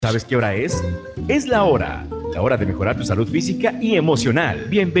¿Sabes qué hora es? Es la hora de mejorar tu salud física y emocional.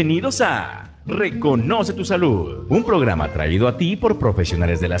 Bienvenidos a Reconoce tu Salud, un programa traído a ti por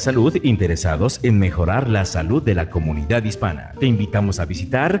profesionales de la salud interesados en mejorar la salud de la comunidad hispana. Te invitamos a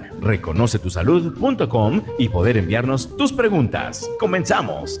visitar reconocetusalud.com y poder enviarnos tus preguntas.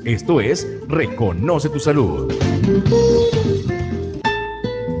 Comenzamos. Esto es Reconoce tu Salud.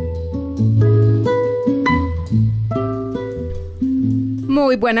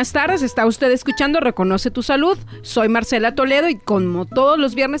 Muy buenas tardes, está usted escuchando Reconoce tu Salud. Soy Marcela Toledo y como todos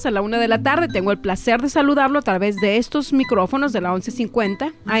los viernes a la 1 de la tarde tengo el placer de saludarlo a través de estos micrófonos de la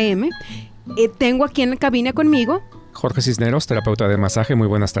 1150 AM. Tengo aquí en la cabina conmigo Jorge Cisneros, terapeuta de masaje. Muy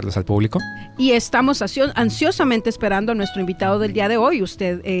buenas tardes al público. Y estamos ansiosamente esperando a nuestro invitado del día de hoy.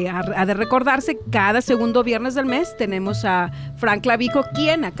 Usted ha de recordarse, cada segundo viernes del mes tenemos a Frank Clavijo,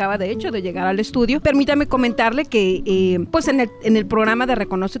 quien acaba de hecho de llegar al estudio. Permítame comentarle que pues en el programa de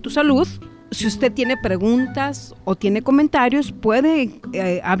Reconoce tu Salud, si usted tiene preguntas o tiene comentarios, puede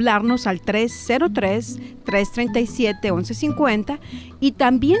hablarnos al 303-337-1150 y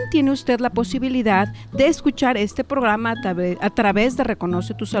también tiene usted la posibilidad de escuchar este programa a través de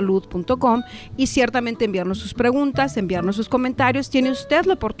reconocetusalud.com y ciertamente enviarnos sus preguntas, enviarnos sus comentarios. Tiene usted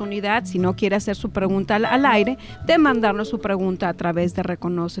la oportunidad, si no quiere hacer su pregunta al aire, de mandarnos su pregunta a través de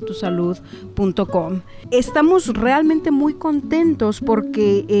reconocetusalud.com. Estamos realmente muy contentos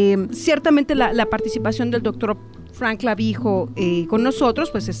porque ciertamente la participación del doctor Frank Clavijo con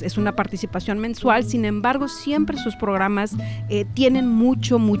nosotros pues es una participación mensual. Sin embargo, siempre sus programas tienen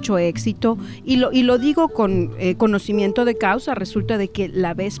mucho éxito y lo digo con conocimiento de causa. Resulta de que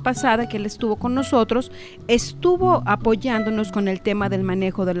la vez pasada que él estuvo con nosotros, estuvo apoyándonos con el tema del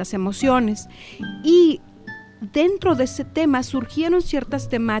manejo de las emociones y dentro de ese tema surgieron ciertas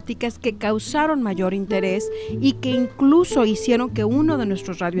temáticas que causaron mayor interés y que incluso hicieron que uno de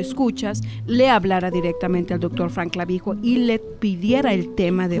nuestros radioescuchas le hablara directamente al doctor Frank Clavijo y le pidiera el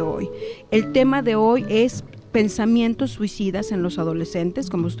tema de hoy. El tema de hoy es pensamientos suicidas en los adolescentes.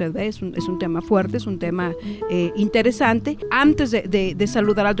 Como usted ve, es un tema fuerte, es un tema interesante. Antes de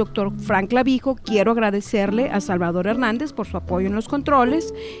saludar al doctor Frank Clavijo, quiero agradecerle a Salvador Hernández por su apoyo en los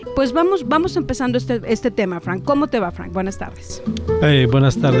controles. Pues vamos empezando este tema, Frank. ¿Cómo te va, Frank? Buenas tardes.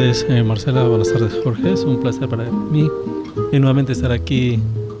 Buenas tardes, Marcela. Buenas tardes, Jorge. Es un placer para mí nuevamente estar aquí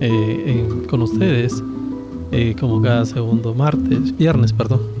con ustedes, como cada segundo viernes,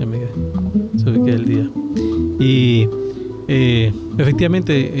 ya me ubiqué el día. Y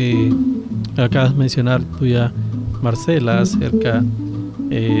efectivamente, acabas de mencionar tú ya, Marcela, acerca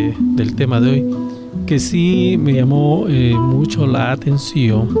del tema de hoy, que sí me llamó mucho la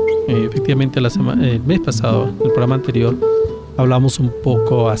atención. Efectivamente, el mes pasado, en el programa anterior, hablamos un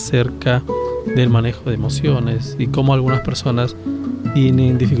poco acerca del manejo de emociones y cómo algunas personas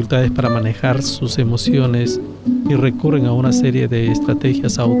tienen dificultades para manejar sus emociones y recurren a una serie de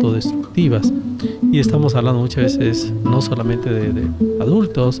estrategias autodestructivas. Y estamos hablando muchas veces no solamente de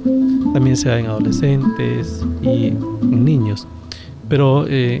adultos, también sea en adolescentes y en niños. Pero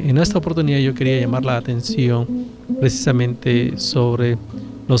en esta oportunidad yo quería llamar la atención precisamente sobre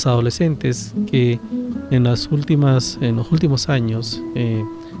los adolescentes que en los últimos años,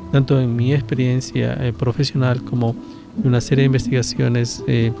 tanto en mi experiencia profesional como en una serie de investigaciones,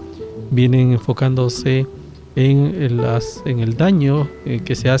 vienen enfocándose en el daño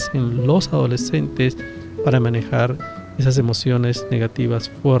que se hacen los adolescentes para manejar esas emociones negativas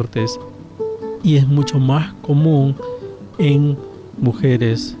fuertes, y es mucho más común en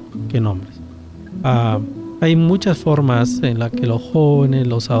mujeres que en hombres. Hay muchas formas en las que los jóvenes,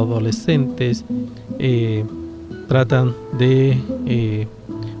 los adolescentes tratan de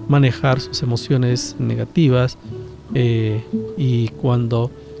manejar sus emociones negativas, y cuando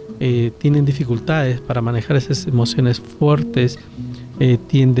tienen dificultades para manejar esas emociones fuertes,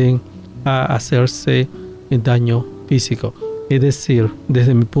 tienden a hacerse daño físico. Es decir,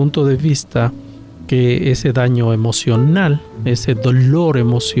 desde mi punto de vista, que ese daño emocional, ese dolor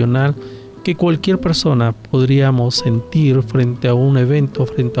emocional que cualquier persona podríamos sentir frente a un evento,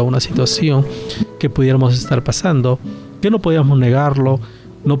 frente a una situación que pudiéramos estar pasando, que no podíamos negarlo,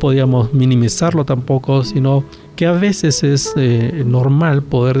 no podíamos minimizarlo tampoco, sino que a veces es normal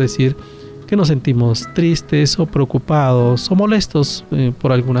poder decir que nos sentimos tristes o preocupados o molestos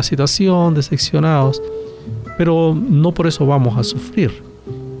por alguna situación, decepcionados, pero no por eso vamos a sufrir.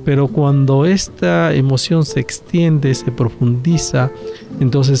 Pero cuando esta emoción se extiende, se profundiza,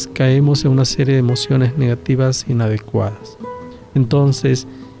 entonces caemos en una serie de emociones negativas inadecuadas. Entonces,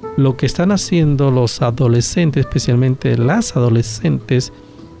 lo que están haciendo los adolescentes, especialmente las adolescentes,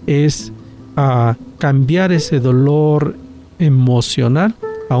 es cambiar ese dolor emocional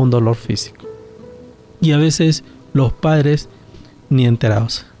a un dolor físico. Y a veces los padres ni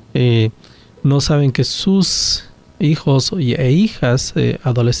enterados. No saben que sus hijos e hijas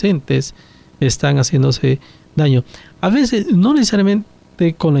adolescentes están haciéndose daño. A veces no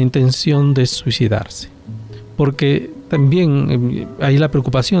necesariamente con la intención de suicidarse, porque también hay la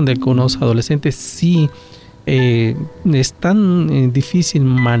preocupación de que unos adolescentes sí es tan difícil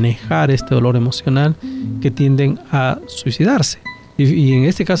manejar este dolor emocional que tienden a suicidarse. Y en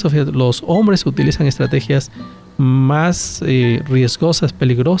este caso, fíjate, los hombres utilizan estrategias más riesgosas,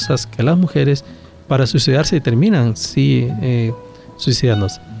 peligrosas que las mujeres para suicidarse y terminan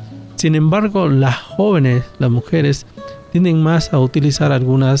suicidándose. Sin embargo, las jóvenes, las mujeres, tienden más a utilizar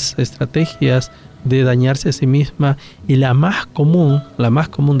algunas estrategias de dañarse a sí misma, y la más común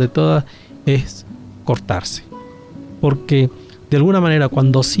de todas es cortarse. Porque de alguna manera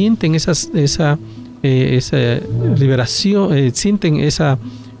cuando sienten esa liberación, sienten esa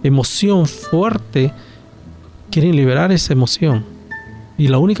emoción fuerte, quieren liberar esa emoción. Y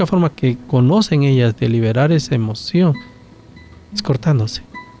la única forma que conocen ellas de liberar esa emoción es cortándose.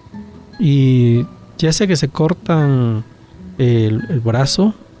 Y ya sea que se cortan el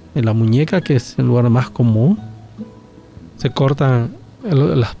brazo, en la muñeca, que es el lugar más común, se cortan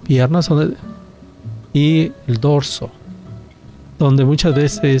las piernas y el dorso, donde muchas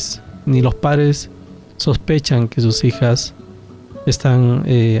veces ni los padres sospechan que sus hijas están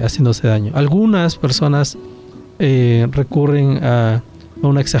haciéndose daño. Algunas personas recurren a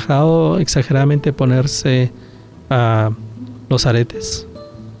exageradamente ponerse los aretes,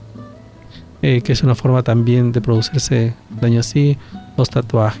 que es una forma también de producirse daño así. Los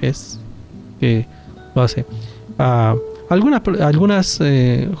tatuajes que lo hace. Algunas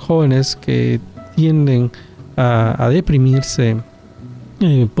jóvenes que tienden a deprimirse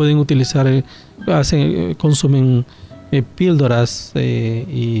pueden utilizar, consumen píldoras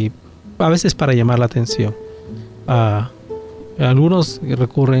y a veces para llamar la atención. Algunos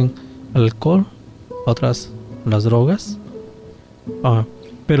recurren al alcohol, otras las drogas.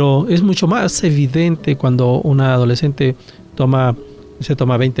 Pero es mucho más evidente cuando una adolescente se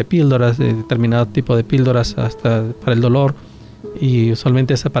toma 20 píldoras, de determinado tipo de píldoras hasta para el dolor, y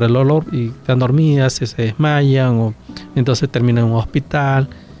usualmente es para el dolor, y están dormidas, se desmayan, o entonces terminan en un hospital,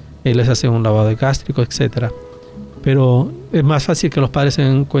 les hacen un lavado gástrico, etcétera. Pero es más fácil que los padres se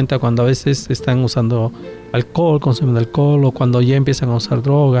den cuenta cuando a veces están usando alcohol, consumiendo alcohol, o cuando ya empiezan a usar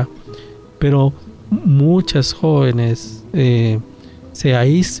droga. Pero muchas jóvenes se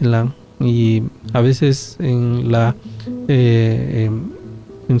aíslan, y a veces en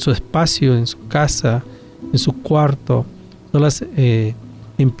su espacio, en su casa, en su cuarto, solas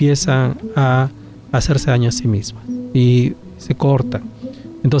empiezan a hacerse daño a sí mismas y se cortan.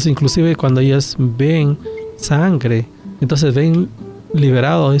 Entonces, inclusive cuando ellas ven sangre, entonces ven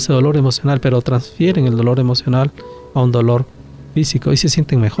liberado ese dolor emocional, pero transfieren el dolor emocional a un dolor físico y se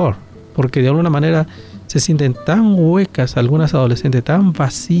sienten mejor, porque de alguna manera se sienten tan huecas, algunas adolescentes tan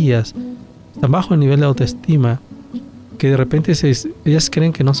vacías, tan bajo el nivel de autoestima, que de repente ellas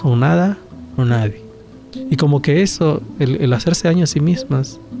creen que no son nada o nadie. Y como que eso, el hacerse daño a sí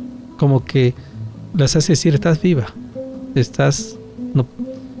mismas, como que las hace decir: estás viva,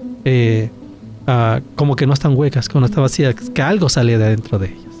 como que no están huecas, que no está vacía, que algo sale de adentro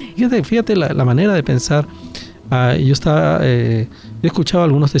de ellas. Fíjate la manera de pensar. Yo he escuchado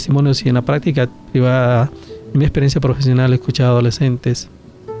algunos testimonios, y en la práctica privada, en mi experiencia profesional, he escuchado adolescentes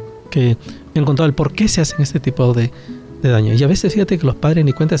que me han contado el por qué se hacen este tipo de daño. Y a veces, fíjate que los padres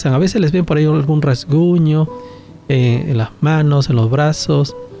ni cuenta se dan. A veces les ven por ahí algún rasguño en las manos, en los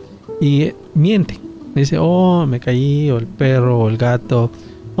brazos, y mienten. Dicen: oh, me caí, o el perro, o el gato,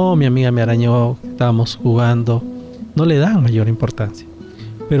 oh, mi amiga me arañó, estábamos jugando. No le dan mayor importancia.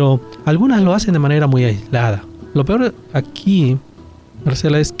 Pero algunas lo hacen de manera muy aislada. Lo peor aquí,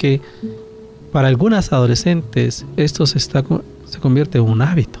 Marcela, es que para algunas adolescentes esto se convierte en un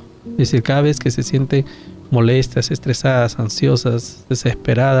hábito. Es decir, cada vez que se sienten molestas, estresadas, ansiosas,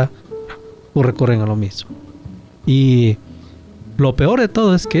 desesperadas, recurren a lo mismo. Y lo peor de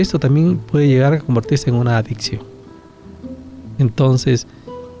todo es que esto también puede llegar a convertirse en una adicción. Entonces,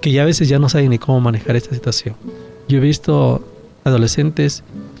 que ya a veces ya no saben ni cómo manejar esta situación. Yo he visto adolescentes,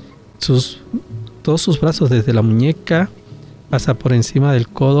 todos sus brazos, desde la muñeca hasta por encima del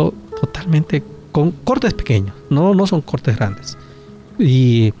codo, totalmente con cortes pequeños, no son cortes grandes.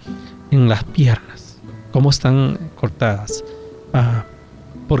 Y en las piernas, cómo están cortadas.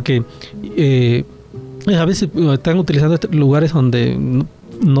 Porque a veces están utilizando lugares donde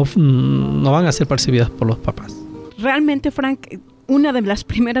no van a ser percibidas por los papás. Realmente, Frank, una de las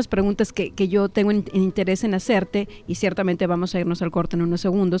primeras preguntas que yo tengo interés en hacerte, y ciertamente vamos a irnos al corte en unos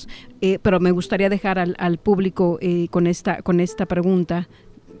segundos, pero me gustaría dejar al público con esta pregunta,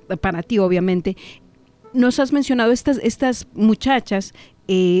 para ti obviamente. Nos has mencionado estas muchachas,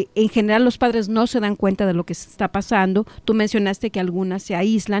 en general los padres no se dan cuenta de lo que está pasando. Tú mencionaste que algunas se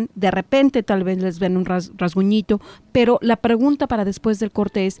aíslan, de repente tal vez les ven un rasguñito, pero la pregunta para después del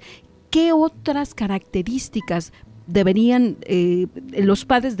corte es, ¿qué otras características los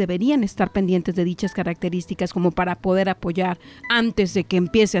padres deberían estar pendientes de dichas características como para poder apoyar antes de que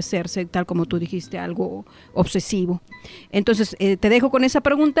empiece a hacerse, tal como tú dijiste, algo obsesivo? Entonces, te dejo con esa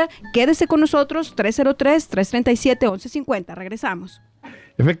pregunta. Quédese con nosotros, 303-337-1150. Regresamos.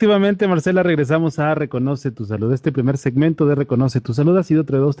 Efectivamente, Marcela, regresamos a Reconoce tu Salud. Este primer segmento de Reconoce tu Salud ha sido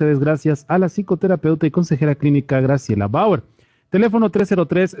traído a ustedes gracias a la psicoterapeuta y consejera clínica Graciela Bauer. Teléfono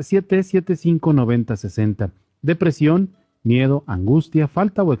 303-775-9060. Depresión, miedo, angustia,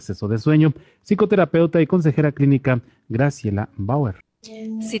 falta o exceso de sueño. Psicoterapeuta y consejera clínica Graciela Bauer.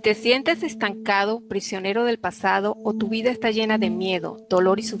 Si te sientes estancado, prisionero del pasado o tu vida está llena de miedo,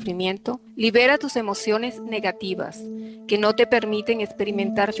 dolor y sufrimiento, libera tus emociones negativas que no te permiten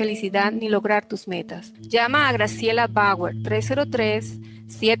experimentar felicidad ni lograr tus metas. Llama a Graciela Bauer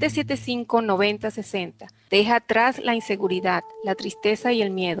 303-775-9060. Deja atrás la inseguridad, la tristeza y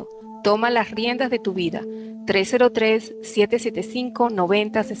el miedo. Toma las riendas de tu vida.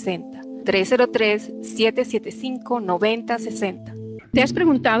 303-775-9060. 303-775-9060. ¿Te has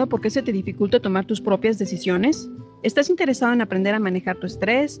preguntado por qué se te dificulta tomar tus propias decisiones? ¿Estás interesado en aprender a manejar tu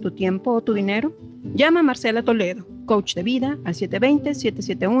estrés, tu tiempo o tu dinero? Llama a Marcela Toledo, coach de vida, al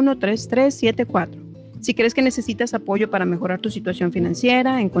 720-771-3374. Si crees que necesitas apoyo para mejorar tu situación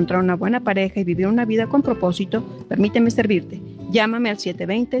financiera, encontrar una buena pareja y vivir una vida con propósito, permíteme servirte. Llámame al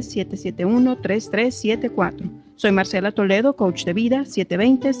 720-771-3374. Soy Marcela Toledo, coach de vida,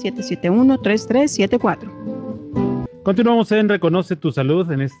 720-771-3374. Continuamos en Reconoce tu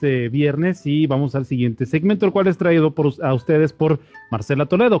Salud en este viernes y vamos al siguiente segmento, el cual es traído a ustedes por Marcela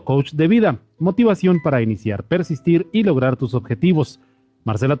Toledo, coach de vida. Motivación para iniciar, persistir y lograr tus objetivos.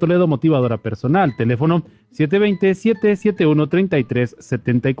 Marcela Toledo, motivadora personal. Teléfono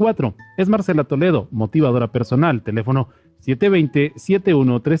 720-771-3374. Es Marcela Toledo, motivadora personal. Teléfono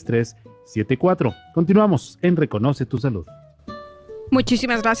 720-713374. Continuamos en Reconoce tu Salud.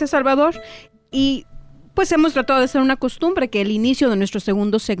 Muchísimas gracias, Salvador. Y pues hemos tratado de hacer una costumbre que el inicio de nuestro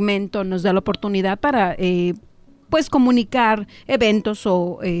segundo segmento nos da la oportunidad para pues comunicar eventos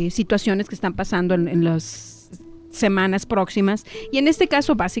o situaciones que están pasando en las semanas próximas, y en este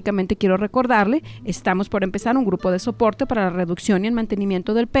caso básicamente quiero recordarle, estamos por empezar un grupo de soporte para la reducción y el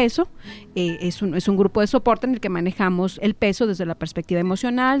mantenimiento del peso. Es un grupo de soporte en el que manejamos el peso desde la perspectiva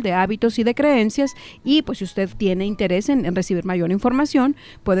emocional, de hábitos y de creencias, y pues si usted tiene interés en recibir mayor información,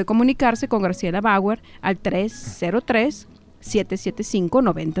 puede comunicarse con Graciela Bauer al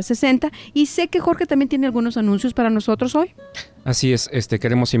 303-775-9060. Y sé que Jorge también tiene algunos anuncios para nosotros hoy. Así es,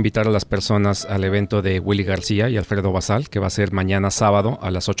 queremos invitar a las personas al evento de Willy García y Alfredo Basal, que va a ser mañana sábado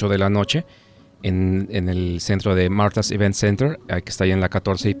a las 8 de la noche en el centro de Martha's Event Center, que está ahí en la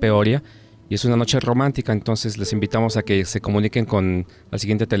 14 y Peoria. Y es una noche romántica, entonces les invitamos a que se comuniquen con el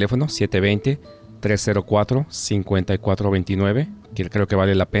siguiente teléfono, 720-304-5429, que creo que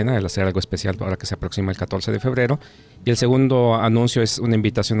vale la pena el hacer algo especial ahora que se aproxima el 14 de febrero. Y el segundo anuncio es una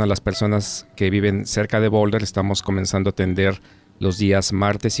invitación a las personas que viven cerca de Boulder. Estamos comenzando a atender los días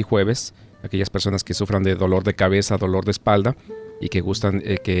martes y jueves, aquellas personas que sufran de dolor de cabeza, dolor de espalda y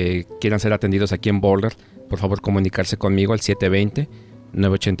que quieran ser atendidos aquí en Boulder. Por favor, comunicarse conmigo al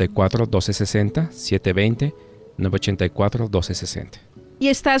 720-984-1260, 720-984-1260. ¿Y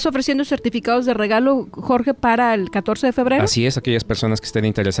estás ofreciendo certificados de regalo, Jorge, para el 14 de febrero? Así es, aquellas personas que estén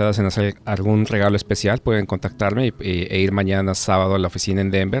interesadas en hacer algún regalo especial pueden contactarme e ir mañana sábado a la oficina en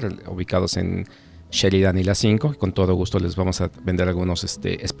Denver, ubicados en Sheridan y la 5. Con todo gusto les vamos a vender algunos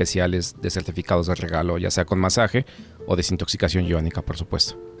especiales de certificados de regalo, ya sea con masaje o desintoxicación iónica, por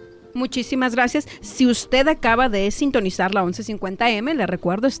supuesto. Muchísimas gracias. Si usted acaba de sintonizar la 1150M, le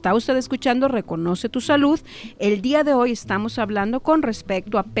recuerdo, está usted escuchando Reconoce tu Salud. El día de hoy estamos hablando con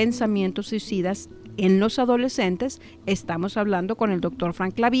respecto a pensamientos suicidas en los adolescentes. Estamos hablando con el doctor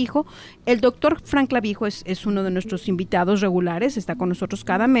Frank Clavijo. El doctor Frank Clavijo es uno de nuestros invitados regulares, está con nosotros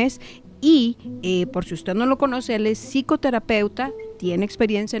cada mes y por si usted no lo conoce, él es psicoterapeuta, tiene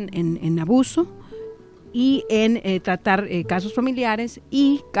experiencia en abuso y en tratar casos familiares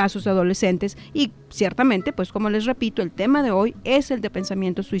y casos de adolescentes, y ciertamente, pues como les repito, el tema de hoy es el de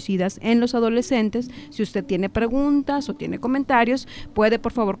pensamientos suicidas en los adolescentes. Si usted tiene preguntas o tiene comentarios, puede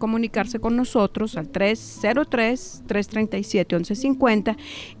por favor comunicarse con nosotros al 303-337-1150.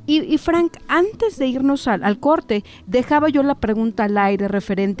 Y Frank, antes de irnos al corte, dejaba yo la pregunta al aire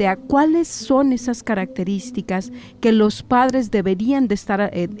referente a cuáles son esas características que los padres deberían de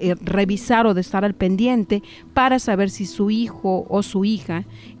estar revisar o de estar al pendiente para saber si su hijo o su hija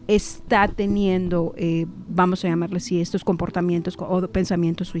está teniendo, vamos a llamarle así, estos comportamientos o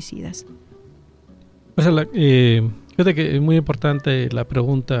pensamientos suicidas. O sea, fíjate que es muy importante la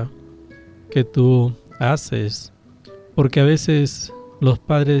pregunta que tú haces, porque a veces los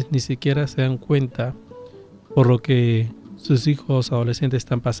padres ni siquiera se dan cuenta por lo que sus hijos adolescentes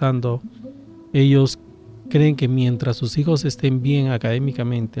están pasando. Ellos creen que mientras sus hijos estén bien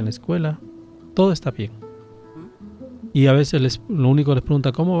académicamente en la escuela, todo está bien. Y a veces lo único les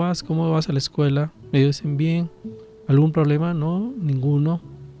pregunta, ¿cómo vas a la escuela? Ellos dicen, bien. ¿Algún problema? No, ninguno.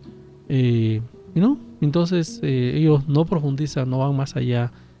 Y no, entonces ellos no profundizan, no van más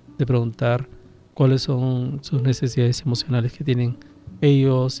allá de preguntar cuáles son sus necesidades emocionales que tienen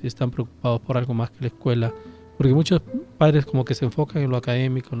ellos, si están preocupados por algo más que la escuela. Porque muchos padres como que se enfocan en lo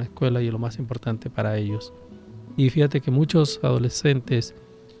académico, en la escuela, y en lo más importante para ellos. Y fíjate que muchos adolescentes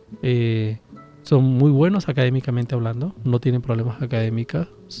son muy buenos académicamente hablando, no tienen problemas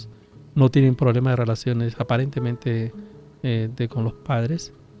académicos, no tienen problemas de relaciones aparentemente con los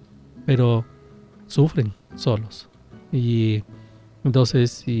padres, pero sufren solos. Y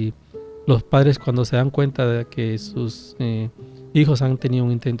entonces, si los padres, cuando se dan cuenta de que sus hijos han tenido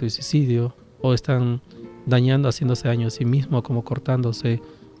un intento de suicidio o están haciéndose daño a sí mismos, como cortándose,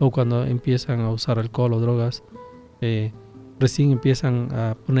 o cuando empiezan a usar alcohol o drogas, recién empiezan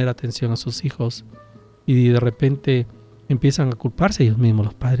a poner atención a sus hijos y de repente empiezan a culparse ellos mismos.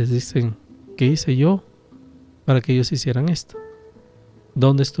 Los padres dicen, ¿qué hice yo para que ellos hicieran esto?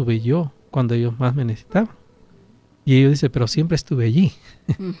 ¿Dónde estuve yo cuando ellos más me necesitaban? Y ellos dicen, pero siempre estuve allí.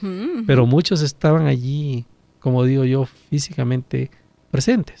 Pero muchos estaban allí, como digo yo, físicamente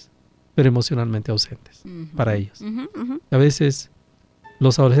presentes, pero emocionalmente ausentes para ellos. A veces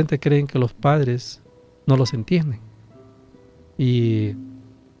los adolescentes creen que los padres no los entienden. Y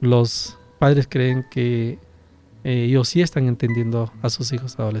los padres creen que ellos sí están entendiendo a sus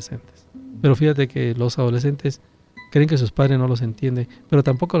hijos adolescentes. Pero fíjate que los adolescentes creen que sus padres no los entienden, pero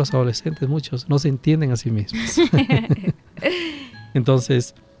tampoco los adolescentes, muchos, no se entienden a sí mismos.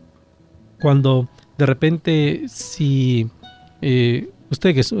 Entonces, cuando de repente, si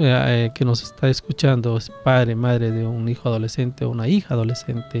usted que nos está escuchando es padre, madre de un hijo adolescente o una hija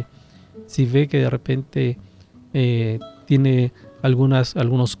adolescente, si ve que de repente tiene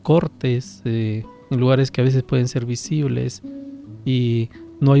algunos cortes en lugares que a veces pueden ser visibles y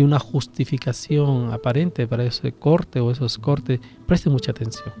no hay una justificación aparente para ese corte o esos cortes, preste mucha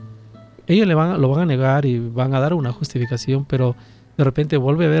atención. Ellos lo van a negar y van a dar una justificación, pero de repente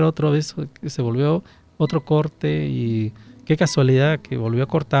vuelve a ver otra vez que se volvió otro corte y qué casualidad que volvió a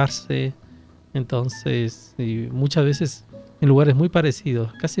cortarse. Entonces, y muchas veces en lugares muy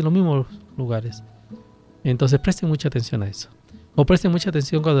parecidos, casi en los mismos lugares. Entonces presten mucha atención a eso. O presten mucha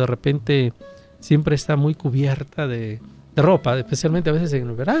atención cuando de repente siempre está muy cubierta de ropa, especialmente a veces en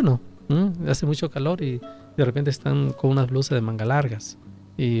el verano. Hace mucho calor y de repente están con unas blusas de manga largas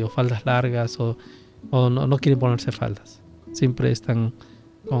o faldas largas o no quieren ponerse faldas. Siempre están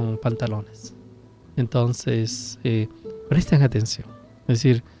con pantalones. Entonces, presten atención. Es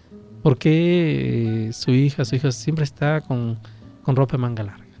decir, ¿por qué su hija siempre está con ropa de manga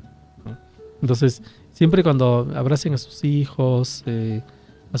larga? Entonces, siempre cuando abracen a sus hijos,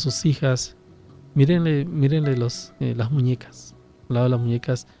 a sus hijas, mírenle las muñecas, al lado de las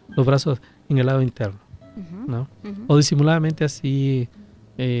muñecas, los brazos en el lado interno, ¿no? O disimuladamente así,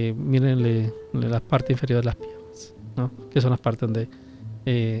 mírenle la parte inferior de las piernas, ¿no? Que son las partes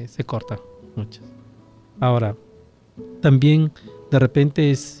donde se cortan muchas. Ahora, también de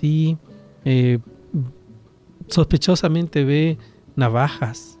repente si sospechosamente ve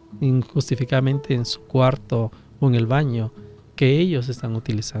navajas injustificadamente en su cuarto o en el baño que ellos están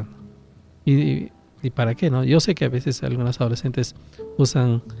utilizando. ¿Y para qué, no? Yo sé que a veces algunos adolescentes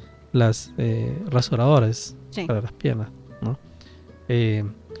usan las rasuradoras para las piernas, ¿no?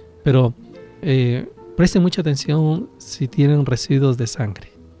 Pero presten mucha atención si tienen residuos de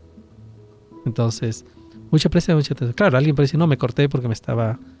sangre. Entonces, presten mucha atención. Claro, alguien puede decir, no, me corté porque me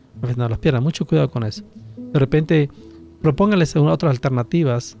estaba afectando las piernas. Mucho cuidado con eso. De repente, propónganles otras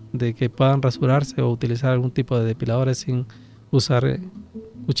alternativas de que puedan rasurarse o utilizar algún tipo de depiladores sin usar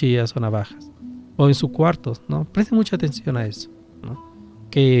cuchillas o navajas. O en su cuarto, ¿no? Presten mucha atención a eso, ¿no?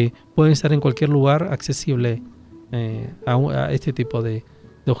 que pueden estar en cualquier lugar accesible a este tipo de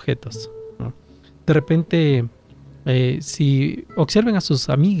objetos, ¿no? De repente, si observen a sus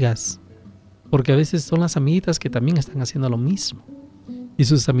amigas, porque a veces son las amiguitas que también están haciendo lo mismo y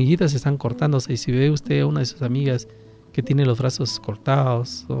sus amiguitas están cortándose, y si ve usted a una de sus amigas que tiene los brazos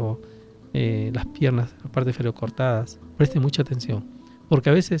cortados o las piernas, la parte inferior cortadas, preste mucha atención, porque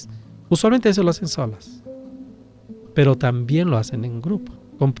a veces, usualmente eso lo hacen solas, pero también lo hacen en grupo,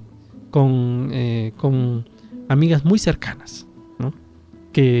 con amigas muy cercanas, ¿no?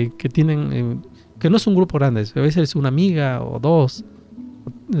 que tienen, que no es un grupo grande, a veces es una amiga o dos,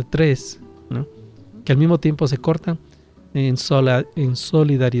 o tres, ¿no? Que al mismo tiempo se cortan en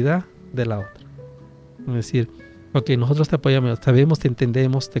solidaridad de la otra. Es decir, ok, nosotros te apoyamos, sabemos, te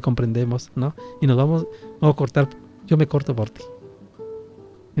entendemos, te comprendemos, ¿no? Y nos vamos a cortar, yo me corto por ti.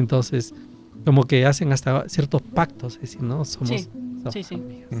 Entonces, como que hacen hasta ciertos pactos, es decir, ¿no? Somos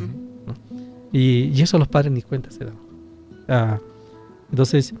amigas, ¿no? Y eso los padres ni cuenta se dan.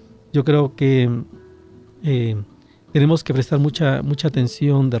 Entonces, yo creo que tenemos que prestar mucha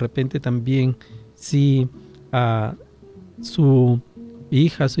atención. De repente también, si su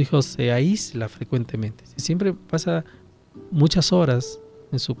hija, su hijo se aísla frecuentemente, si siempre pasa muchas horas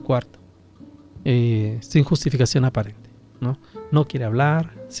en su cuarto, sin justificación aparente, ¿no? No quiere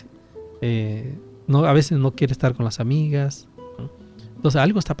hablar, a veces no quiere estar con las amigas, ¿no? Entonces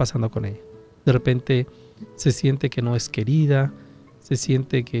algo está pasando con ella. De repente se siente que no es querida, se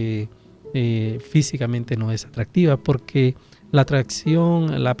siente que físicamente no es atractiva, porque la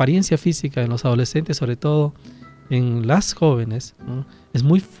atracción, la apariencia física en los adolescentes, sobre todo en las jóvenes, ¿no? Es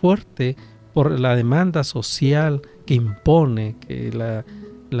muy fuerte por la demanda social que impone que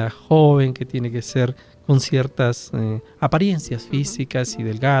la joven, que tiene que ser con ciertas apariencias físicas y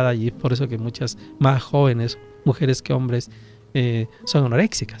delgadas, y es por eso que muchas más jóvenes, mujeres que hombres, son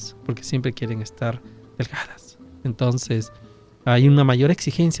anoréxicas, porque siempre quieren estar delgadas. Entonces hay una mayor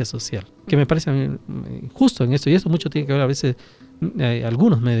exigencia social, que me parece injusto en esto, y esto mucho tiene que ver a veces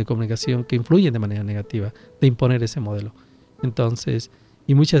algunos medios de comunicación que influyen de manera negativa de imponer ese modelo. Entonces,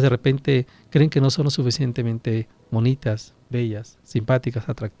 y muchas de repente creen que no son lo suficientemente bonitas, bellas, simpáticas,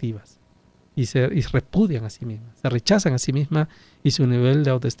 atractivas, y repudian a sí mismas, se rechazan a sí mismas, y su nivel de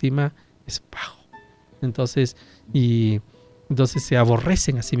autoestima es bajo. Entonces se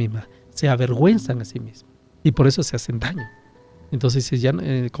aborrecen a sí mismas, se avergüenzan a sí mismas, y por eso se hacen daño. Entonces ya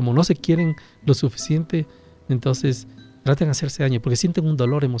como no se quieren lo suficiente, entonces tratan de hacerse daño porque sienten un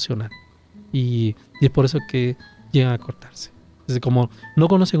dolor emocional, y es por eso que llegan a cortarse. Entonces, como no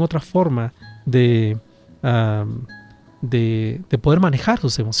conocen otra forma de poder manejar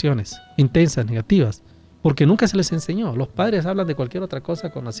sus emociones intensas, negativas, porque nunca se les enseñó. Los padres hablan de cualquier otra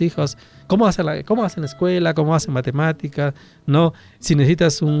cosa con los hijos, cómo hacen la escuela, cómo hacen matemáticas, ¿no? Si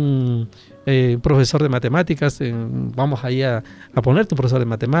necesitas un profesor de matemáticas, vamos ahí a ponerte un profesor de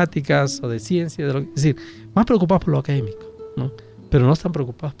matemáticas o de ciencia, es decir, más preocupados por lo académico, ¿no? Pero no están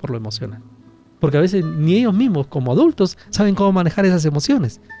preocupados por lo emocional, porque a veces ni ellos mismos como adultos saben cómo manejar esas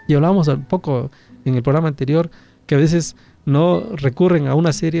emociones. Y hablábamos un poco en el programa anterior que a veces no recurren a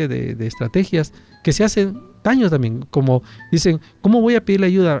una serie de estrategias que se hacen daño también, como dicen, ¿cómo voy a pedirle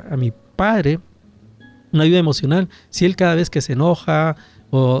ayuda a mi padre, una ayuda emocional, si él cada vez que se enoja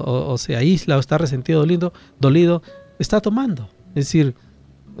o se aísla o está resentido, dolido, está tomando? Es decir,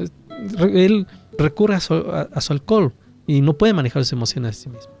 él recurre a su alcohol y no puede manejar sus emociones a sí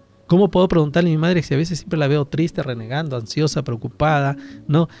mismo. ¿Cómo puedo preguntarle a mi madre si a veces siempre la veo triste, renegando, ansiosa, preocupada?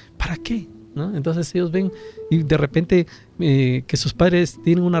 ¿No? ¿Para qué? ¿No? Entonces ellos ven y de repente que sus padres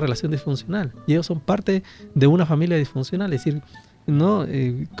tienen una relación disfuncional y ellos son parte de una familia disfuncional. Es decir, ¿no?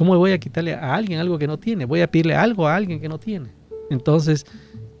 ¿Cómo voy a quitarle a alguien algo que no tiene? Voy a pedirle algo a alguien que no tiene. Entonces,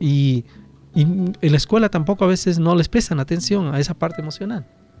 y en la escuela tampoco a veces no les prestan atención a esa parte emocional.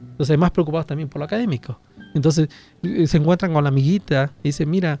 Entonces, más preocupados también por lo académico. Entonces, se encuentran con la amiguita y dice,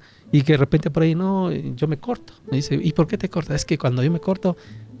 mira, y que de repente por ahí, no, yo me corto. Y dice, ¿y por qué te cortas? Es que cuando yo me corto,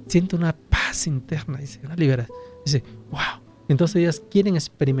 siento una paz interna, dice, una liberación. Dice, wow. Entonces ellas quieren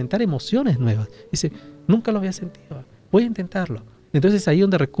experimentar emociones nuevas. Dice, nunca lo había sentido, voy a intentarlo. Entonces ahí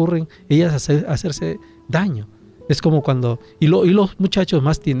donde recurren ellas a hacerse daño. Es como cuando, y los muchachos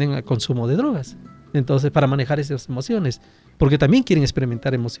más tienden al consumo de drogas. Entonces, para manejar esas emociones, porque también quieren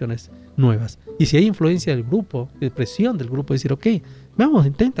experimentar emociones nuevas. Y si hay influencia del grupo, de presión del grupo, decir, ok, vamos,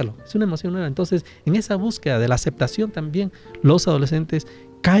 inténtalo, es una emoción nueva. Entonces, en esa búsqueda de la aceptación también, los adolescentes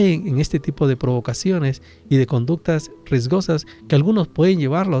caen en este tipo de provocaciones y de conductas riesgosas que algunos pueden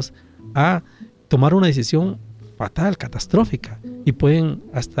llevarlos a tomar una decisión fatal, catastrófica, y pueden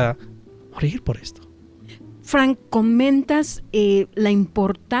hasta morir por esto. Frank, comentas la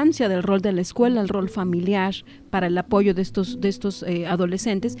importancia del rol de la escuela, el rol familiar para el apoyo de estos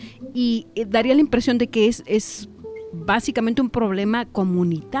adolescentes, y daría la impresión de que es básicamente un problema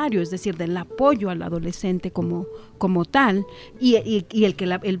comunitario, es decir, del apoyo al adolescente como tal, y el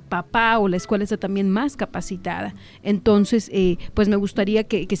que el papá o la escuela esté también más capacitada. Entonces, pues me gustaría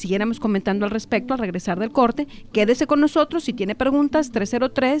que siguiéramos comentando al respecto al regresar del corte. Quédese con nosotros, si tiene preguntas,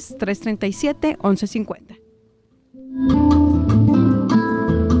 303-337-1150.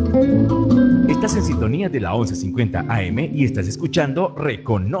 Estás en sintonía de la 1150 AM y estás escuchando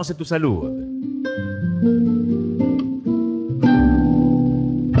Reconoce tu Salud.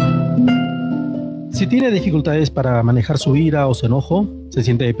 Si tiene dificultades para manejar su ira o su enojo, se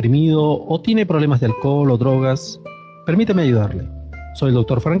siente deprimido o tiene problemas de alcohol o drogas, permítame ayudarle. Soy el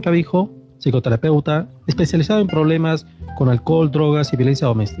Dr. Frank Clavijo, psicoterapeuta, especializado en problemas con alcohol, drogas y violencia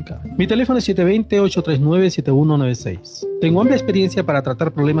doméstica. Mi teléfono es 720-839-7196. Tengo amplia experiencia para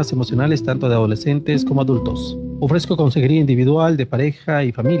tratar problemas emocionales tanto de adolescentes como adultos. Ofrezco consejería individual, de pareja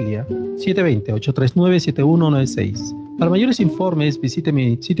y familia. 720-839-7196. Para mayores informes, visite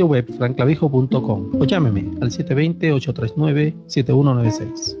mi sitio web franclavijo.com o llámeme al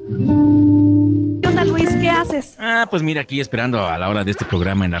 720-839-7196. ¿Qué onda, Luis? ¿Qué haces? Pues mira, aquí esperando a la hora de este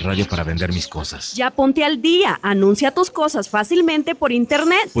programa en la radio para vender mis cosas. Ya ponte al día. Anuncia tus cosas fácilmente por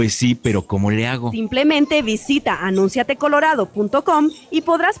internet. Pues sí, pero ¿cómo le hago? Simplemente visita anunciatecolorado.com y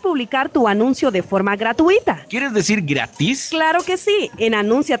podrás publicar tu anuncio de forma gratuita. ¿Quieres decir gratis? Claro que sí. En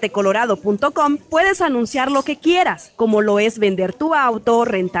anunciatecolorado.com puedes anunciar lo que quieras, como lo es vender tu auto,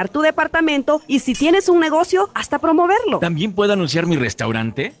 rentar tu departamento y si tienes un negocio, hasta promoverlo. ¿También puedo anunciar mi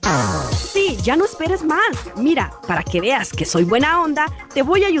restaurante? Sí, ya no esperes más. Mira, para que veas que soy buena onda, te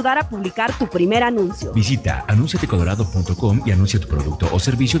voy a ayudar a publicar tu primer anuncio. Visita anunciatecolorado.com y anuncia tu producto o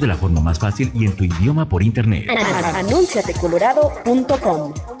servicio de la forma más fácil y en tu idioma por internet.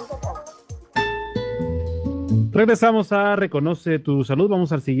 Anunciatecolorado.com. Regresamos a Reconoce tu Salud.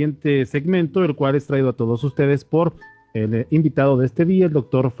 Vamos al siguiente segmento, el cual es traído a todos ustedes por el invitado de este día, el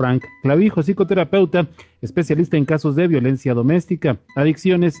doctor Frank Clavijo, psicoterapeuta, especialista en casos de violencia doméstica,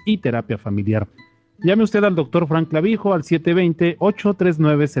 adicciones y terapia familiar. Llame usted al doctor Frank Clavijo al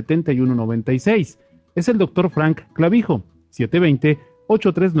 720-839-7196. Es el doctor Frank Clavijo,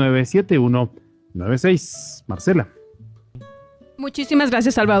 720-839-7196. Marcela. Muchísimas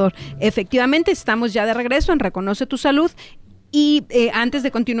gracias, Salvador. Efectivamente, estamos ya de regreso en Reconoce tu Salud y antes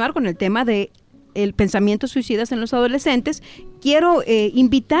de continuar con el tema de el pensamiento suicidas en los adolescentes, quiero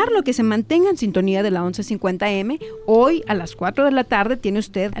invitarlo a que se mantenga en sintonía de la 1150M. Hoy a las 4 de la tarde tiene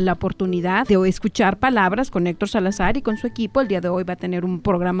usted la oportunidad de escuchar Palabras con Héctor Salazar y con su equipo. El día de hoy va a tener un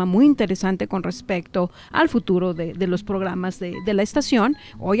programa muy interesante con respecto al futuro de los programas de la estación.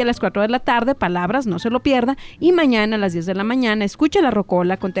 Hoy a las 4 de la tarde, Palabras, no se lo pierda. Y mañana a las 10 de la mañana, escucha La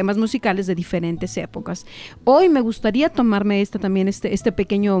Rocola con temas musicales de diferentes épocas. Hoy me gustaría tomarme este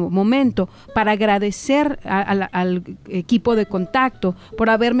pequeño momento para agradecer al equipo de Contacto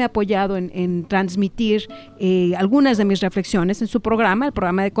por haberme apoyado en transmitir algunas de mis reflexiones en su programa. El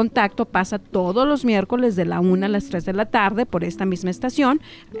programa de Contacto pasa todos los miércoles de la 1 a las 3 de la tarde por esta misma estación.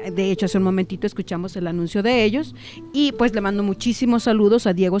 De hecho, hace un momentito escuchamos el anuncio de ellos y pues le mando muchísimos saludos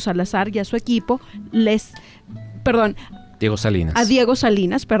a Diego Salazar y a su equipo. Diego Salinas. A Diego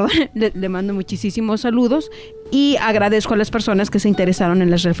Salinas, le mando muchísimos saludos y agradezco a las personas que se interesaron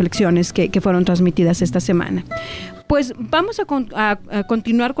en las reflexiones que fueron transmitidas esta semana. Pues vamos a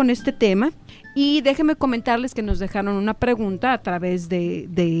continuar con este tema y déjenme comentarles que nos dejaron una pregunta a través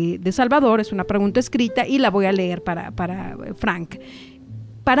de Salvador, es una pregunta escrita y la voy a leer para Frank.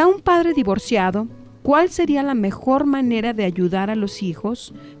 Para un padre divorciado, ¿cuál sería la mejor manera de ayudar a los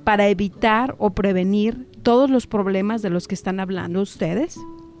hijos para evitar o prevenir todos los problemas de los que están hablando ustedes?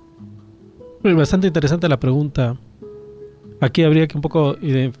 Bastante interesante la pregunta. Aquí habría que un poco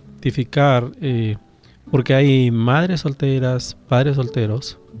identificar, porque hay madres solteras, padres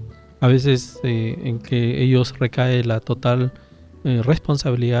solteros, a veces en que ellos recae la total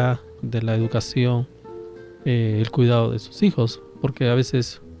responsabilidad de la educación, el cuidado de sus hijos, porque a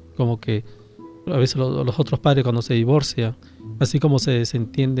veces los otros padres cuando se divorcian, así como se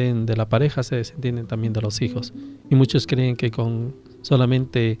desentienden de la pareja, se desentienden también de los hijos. Y muchos creen que con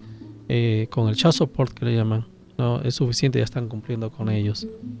solamente con el child support que le llaman, no es suficiente, ya están cumpliendo con ellos.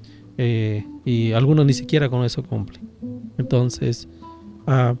 Y algunos ni siquiera con eso cumplen. Entonces,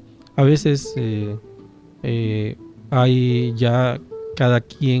 a veces hay ya cada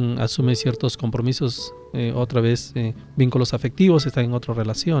quien asume ciertos compromisos, otra vez vínculos afectivos, están en otras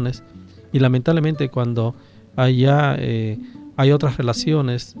relaciones. Y lamentablemente cuando allá hay otras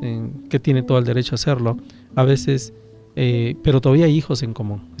relaciones que tienen todo el derecho a hacerlo, a veces, pero todavía hay hijos en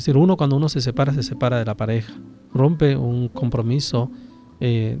común. Es decir, cuando uno se separa de la pareja, rompe un compromiso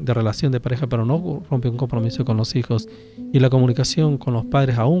de relación de pareja, pero no rompe un compromiso con los hijos. Y la comunicación con los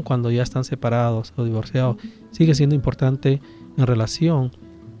padres, aun cuando ya están separados o divorciados, sigue siendo importante en relación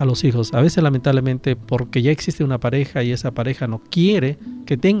a los hijos. A veces, lamentablemente, porque ya existe una pareja y esa pareja no quiere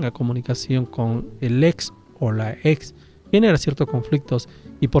que tenga comunicación con el ex o la ex, genera ciertos conflictos,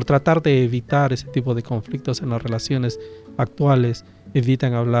 y por tratar de evitar ese tipo de conflictos en las relaciones actuales,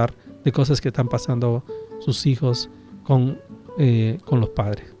 evitan hablar de cosas que están pasando sus hijos con los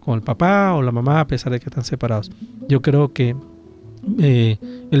padres, con el papá o la mamá, a pesar de que están separados. Yo creo que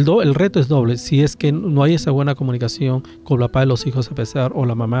el reto es doble. Si es que no hay esa buena comunicación con el papá de los hijos, o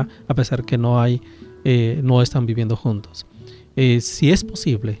la mamá, a pesar que no están viviendo juntos. Si es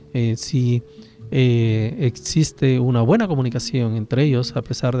posible, si existe una buena comunicación entre ellos a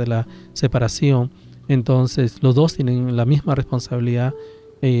pesar de la separación, entonces los dos tienen la misma responsabilidad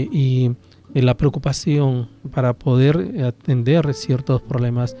y la preocupación para poder atender ciertos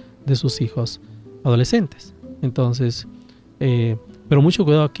problemas de sus hijos adolescentes. Entonces, pero mucho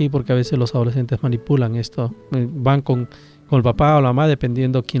cuidado aquí, porque a veces los adolescentes manipulan esto, van con el papá o la mamá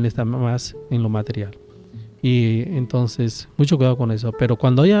dependiendo quién les da más en lo material. Y entonces, mucho cuidado con eso. Pero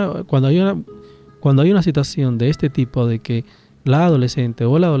cuando hay una situación de este tipo, de que la adolescente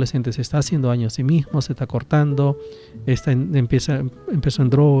o el adolescente se está haciendo daño a sí mismo, se está cortando, empezó en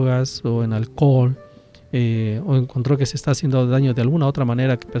drogas o en alcohol, o encontró que se está haciendo daño de alguna otra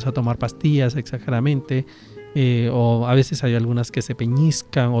manera, que empezó a tomar pastillas exageradamente, o a veces hay algunas que se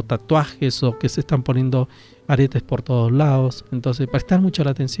peñizcan, o tatuajes, o que se están poniendo aretes por todos lados. Entonces, prestar mucho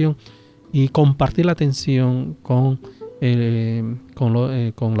la atención y compartir la atención con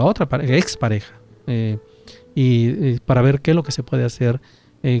la otra expareja, y para ver qué es lo que se puede hacer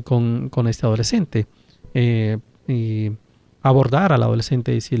con este adolescente, y abordar al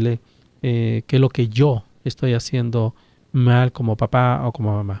adolescente y decirle qué es lo que yo estoy haciendo mal como papá o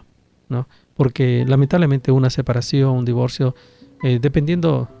como mamá, ¿no? Porque lamentablemente una separación, un divorcio,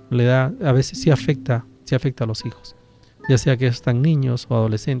 dependiendo la edad, a veces sí afecta a los hijos, ya sea que están niños o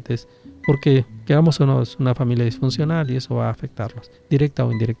adolescentes, porque queramos o no, es una familia disfuncional y eso va a afectarlos, directa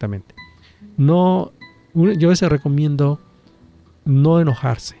o indirectamente. Yo a veces recomiendo no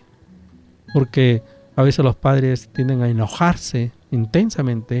enojarse, porque a veces los padres tienden a enojarse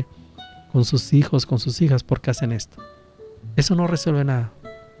intensamente con sus hijos, con sus hijas, porque hacen esto. Eso no resuelve nada.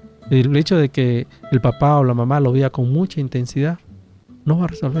 El hecho de que el papá o la mamá lo vea con mucha intensidad no va a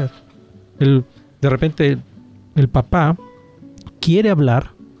resolver. De repente el papá quiere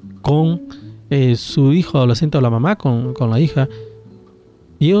hablar con su hijo adolescente o la mamá con la hija,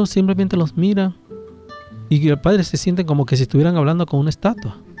 y ellos simplemente los miran, y los padres se sienten como que si estuvieran hablando con una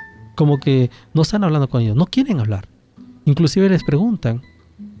estatua, como que no están hablando con ellos, no quieren hablar. Inclusive les preguntan: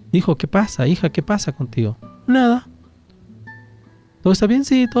 hijo, ¿qué pasa? Hija, ¿qué pasa contigo? Nada. ¿Todo está bien?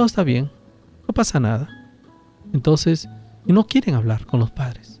 Sí, todo está bien. No pasa nada. Entonces, no quieren hablar con los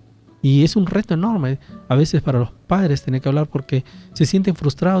padres. Y es un reto enorme a veces para los padres tener que hablar, porque se sienten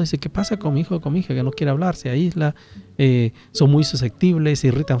frustrados. Dicen: ¿qué pasa con mi hijo o con mi hija que no quiere hablar? Se aísla, son muy susceptibles, se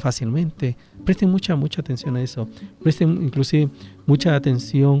irritan fácilmente. Presten mucha atención a eso. Presten inclusive mucha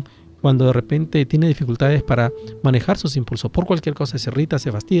atención cuando de repente tiene dificultades para manejar sus impulsos. Por cualquier cosa se irrita,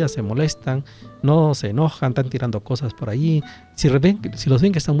 se fastidia, se molestan, no se enojan, están tirando cosas por allí. Si los ven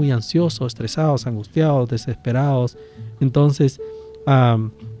que están muy ansiosos, estresados, angustiados, desesperados, entonces de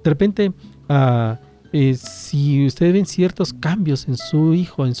repente si ustedes ven ciertos cambios en su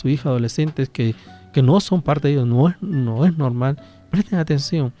hijo, en su hija adolescentes que no son parte de ellos, no es normal, presten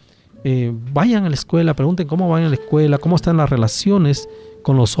atención. Vayan a la escuela, pregunten cómo van a la escuela, cómo están las relaciones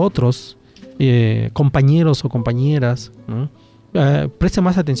con los otros compañeros o compañeras, ¿no? Presten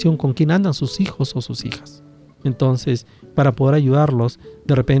más atención con quién andan sus hijos o sus hijas. Entonces, para poder ayudarlos,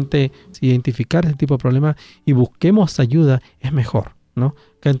 de repente identificar ese tipo de problema y busquemos ayuda, es mejor, ¿no?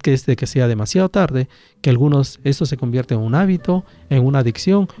 Que antes de que sea demasiado tarde, que eso se convierta en un hábito, en una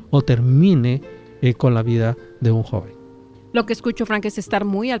adicción, o termine con la vida de un joven. Lo que escucho, Frank, es estar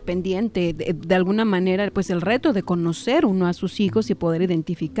muy al pendiente, de alguna manera, pues el reto de conocer uno a sus hijos y poder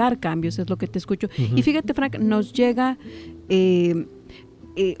identificar cambios, es lo que te escucho. Uh-huh. Y fíjate, Frank, nos llega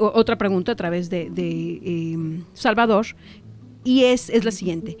otra pregunta a través de Salvador, y es la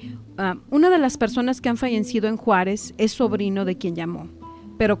siguiente. Una de las personas que han fallecido en Juárez es sobrino de quien llamó,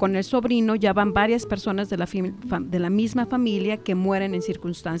 pero con el sobrino ya van varias personas de la misma familia que mueren en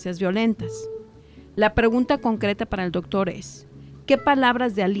circunstancias violentas. La pregunta concreta para el doctor es: ¿Qué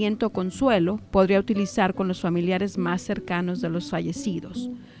palabras de aliento o consuelo podría utilizar con los familiares más cercanos de los fallecidos?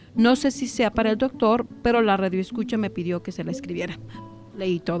 No sé si sea para el doctor, pero la radioescucha me pidió que se la escribiera.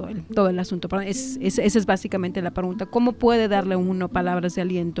 Leí todo el asunto. Esa es básicamente la pregunta. ¿Cómo puede darle uno palabras de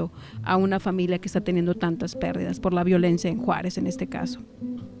aliento a una familia que está teniendo tantas pérdidas por la violencia en Juárez en este caso?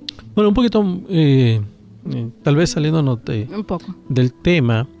 Bueno, un poquito, tal vez saliéndonos del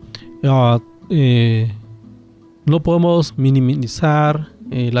tema, no podemos minimizar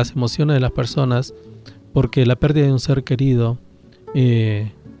las emociones de las personas, porque la pérdida de un ser querido,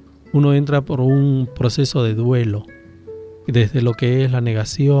 uno entra por un proceso de duelo, desde lo que es la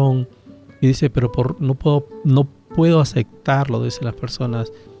negación, y dice, pero no puedo aceptarlo, dicen las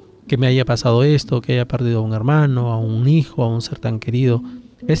personas, que me haya pasado esto, que haya perdido a un hermano, a un hijo, a un ser tan querido.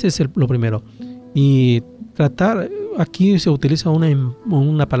 Ese es lo primero. Y tratar, aquí se utiliza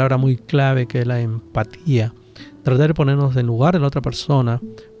una palabra muy clave, que es la empatía. Tratar de ponernos en lugar de la otra persona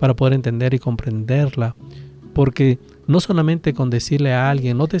para poder entender y comprenderla, porque no solamente con decirle a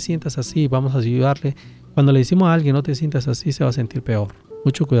alguien no te sientas así, vamos a ayudarle. Cuando le decimos a alguien no te sientas así, se va a sentir peor.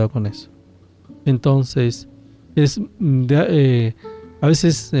 Mucho cuidado con eso. Entonces a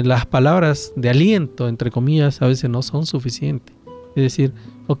veces las palabras de aliento, entre comillas, a veces no son suficientes. Es decir,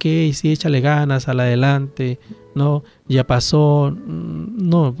 ok, sí, échale ganas, al adelante, no, ya pasó.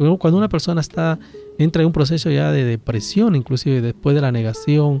 No, pero cuando una persona entra en un proceso ya de depresión, inclusive después de la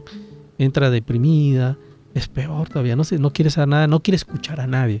negación, entra deprimida, es peor todavía, no quiere saber nada, no quiere escuchar a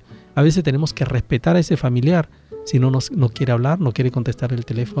nadie. A veces tenemos que respetar a ese familiar, si no quiere hablar, no quiere contestar el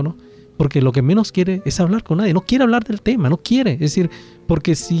teléfono, porque lo que menos quiere es hablar con nadie, no quiere hablar del tema, no quiere, es decir,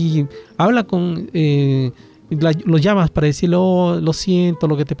 porque si habla lo llamas para decirle, oh, lo siento,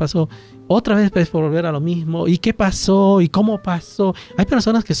 lo que te pasó, otra vez puedes volver a lo mismo, ¿y qué pasó? ¿Y cómo pasó? Hay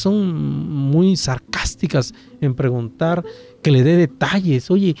personas que son muy sarcásticas en preguntar, que le dé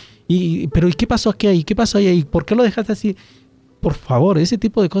detalles, oye, pero ¿y qué pasó aquí? ¿Qué pasó ahí? ¿Por qué lo dejaste así? Por favor, ese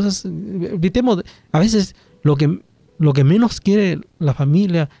tipo de cosas, evitemos. A veces lo que menos quiere la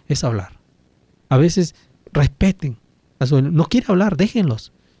familia es hablar. A veces respeten, no quiere hablar,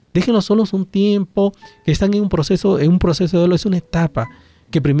 déjenlos solos un tiempo, que están en un proceso de duelo, es una etapa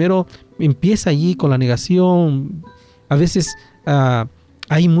que primero empieza allí con la negación. A veces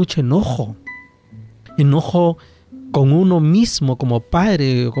hay mucho enojo con uno mismo como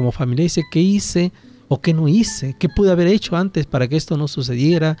padre o como familia. Dice, ¿qué hice o qué no hice? ¿Qué pude haber hecho antes para que esto no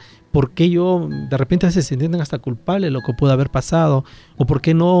sucediera? ¿Por qué yo de repente se sienten hasta culpables de lo que pudo haber pasado? ¿O por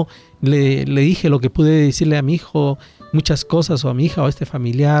qué no le dije lo que pude decirle a mi hijo, muchas cosas, o a mi hija o a este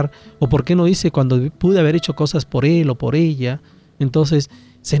familiar? ¿O por qué no hice cuando pude haber hecho cosas por él o por ella? Entonces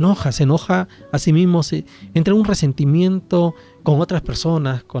se enoja a sí mismo, entra en un resentimiento con otras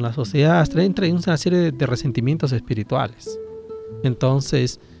personas, con la sociedad, entra en una serie de resentimientos espirituales.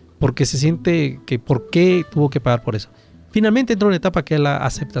 Entonces, porque se siente que ¿por qué tuvo que pagar por eso? Finalmente entra una etapa que es la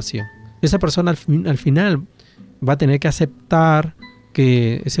aceptación. Esa persona al final va a tener que aceptar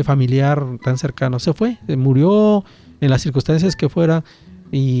que ese familiar tan cercano se fue, murió en las circunstancias que fuera,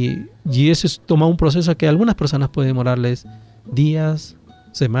 y eso toma un proceso que a algunas personas puede demorarles días,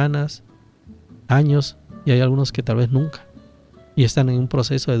 semanas, años, y hay algunos que tal vez nunca, y están en un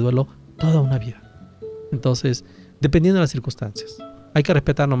proceso de duelo toda una vida. Entonces, dependiendo de las circunstancias, hay que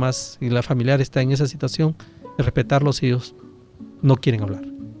respetar nomás. Si la familiar está en esa situación, respetarlos si ellos no quieren hablar.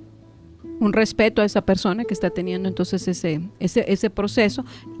 Un respeto a esa persona que está teniendo entonces ese proceso.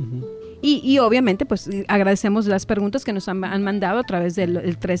 Uh-huh. Y obviamente pues agradecemos las preguntas que nos han mandado a través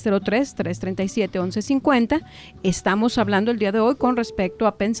del 303-337-1150. Estamos hablando el día de hoy con respecto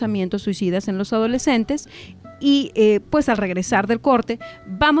a pensamientos suicidas en los adolescentes. Y pues al regresar del corte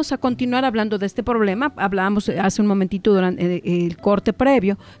vamos a continuar hablando de este problema. Hablábamos hace un momentito durante el corte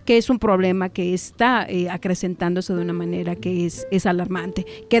previo, que es un problema que está acrecentándose de una manera que es alarmante.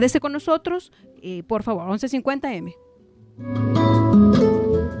 Quédese con nosotros, por favor, 1150 AM.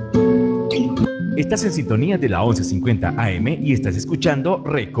 Estás en sintonía de la 1150 AM y estás escuchando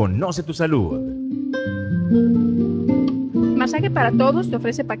Reconoce tu Salud. Masaje para Todos te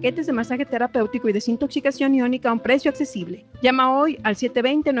ofrece paquetes de masaje terapéutico y desintoxicación iónica a un precio accesible. Llama hoy al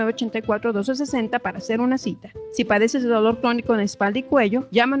 720-984-1260 para hacer una cita. Si padeces de dolor crónico en la espalda y cuello,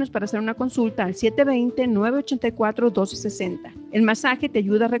 llámanos para hacer una consulta al 720-984-1260. El masaje te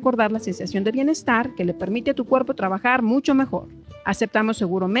ayuda a recordar la sensación de bienestar que le permite a tu cuerpo trabajar mucho mejor. Aceptamos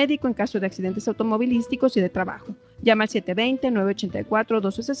seguro médico en caso de accidentes automovilísticos y de trabajo. Llama al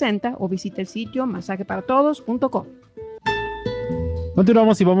 720-984-1260 o visita el sitio masajeparatodos.com.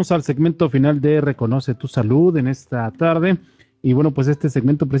 Continuamos y vamos al segmento final de Reconoce tu Salud en esta tarde. Y bueno, pues este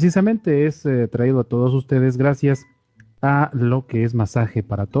segmento precisamente es traído a todos ustedes gracias a lo que es masaje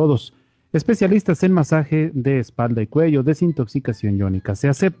para todos. Especialistas en masaje de espalda y cuello, desintoxicación iónica. Se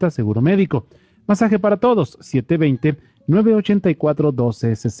acepta seguro médico. Masaje para todos,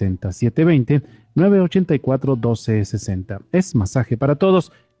 720-984-1260. 720-984-1260. Es masaje para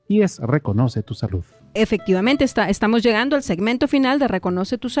todos y es Reconoce tu Salud. Efectivamente, estamos llegando al segmento final de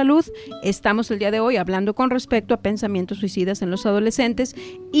Reconoce tu Salud. Estamos el día de hoy hablando con respecto a pensamientos suicidas en los adolescentes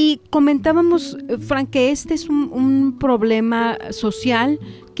y comentábamos, Frank, que este es un problema social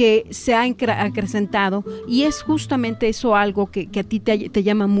que se ha acrecentado y es justamente eso algo que a ti te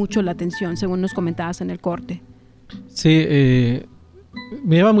llama mucho la atención, según nos comentabas en el corte. Sí,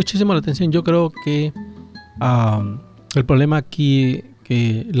 me llama muchísimo la atención. Yo creo que el problema aquí,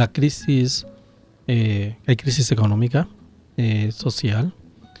 que la crisis, hay crisis económica, social,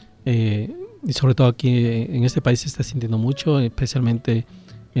 y sobre todo aquí en este país se está sintiendo mucho, especialmente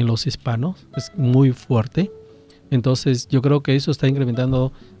en los hispanos, es muy fuerte. Entonces yo creo que eso está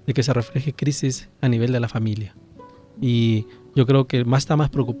incrementando de que se refleje crisis a nivel de la familia. Y yo creo que están más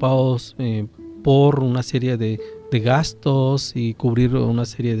preocupados por una serie de gastos y cubrir una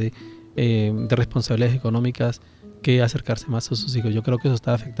serie de responsabilidades económicas que acercarse más a sus hijos. Yo creo que eso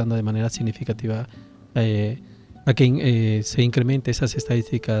está afectando de manera significativa a que se incrementen esas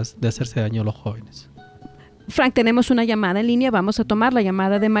estadísticas de hacerse daño a los jóvenes. Frank, tenemos una llamada en línea. Vamos a tomar la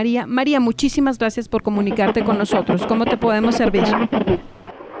llamada de María. María, muchísimas gracias por comunicarte con nosotros. ¿Cómo te podemos servir?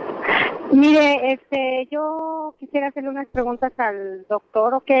 Mire, yo quisiera hacerle unas preguntas al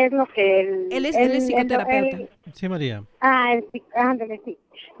doctor, o qué es lo que él es psicoterapeuta. Sí, María. Ándale, sí.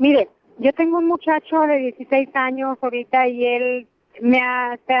 Mire, yo tengo un muchacho de 16 años ahorita y él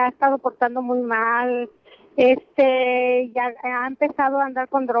se ha estado portando muy mal. Ya ha empezado a andar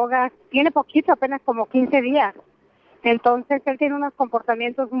con drogas. Tiene poquito, apenas como 15 días. Entonces él tiene unos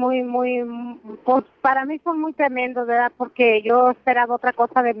comportamientos muy, pues para mí son muy tremendos, ¿verdad? Porque yo esperaba otra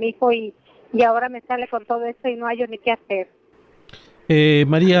cosa de mi hijo y ahora me sale con todo esto y no hay ni qué hacer.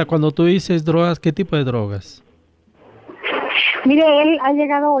 María, cuando tú dices drogas, ¿qué tipo de drogas? Mire, él ha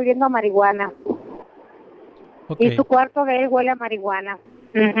llegado oliendo a marihuana. Okay. Y su cuarto de él huele a marihuana.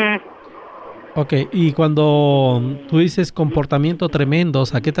 Uh-huh. Ok, y cuando tú dices comportamientos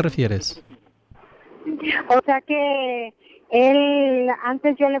tremendos, ¿a qué te refieres? O sea que él,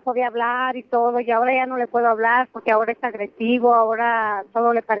 antes yo le podía hablar y todo, y ahora ya no le puedo hablar porque ahora es agresivo, ahora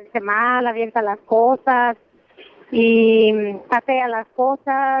todo le parece mal, avienta las cosas y patea las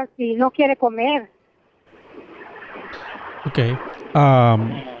cosas y no quiere comer. Ok.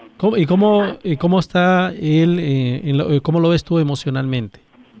 ¿Y cómo está él, cómo lo ves tú emocionalmente?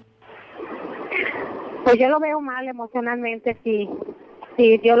 Pues yo lo veo mal emocionalmente, sí,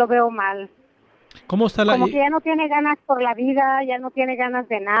 yo lo veo mal. ¿Cómo está Como que ya no tiene ganas por la vida, ya no tiene ganas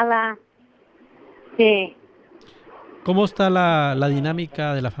de nada. Sí. ¿Cómo está la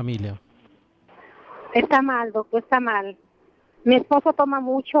dinámica de la familia? Está mal, doctor, está mal. Mi esposo toma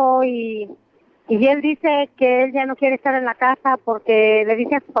mucho y él dice que él ya no quiere estar en la casa porque le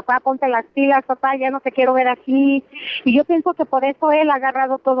dice a su papá, ponte las pilas, papá, ya no te quiero ver aquí. Y yo pienso que por eso él ha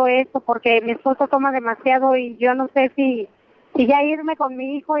agarrado todo esto, porque mi esposo toma demasiado y yo no sé si ya irme con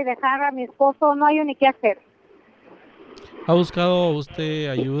mi hijo y dejar a mi esposo, no hay ni qué hacer. ¿Ha buscado usted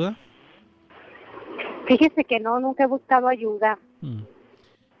ayuda? Fíjese que no, nunca he buscado ayuda.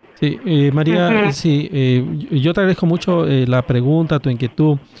 Sí, María, sí, yo te agradezco mucho la pregunta, tu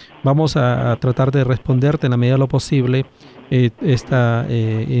inquietud. Vamos a tratar de responderte en la medida de lo posible esta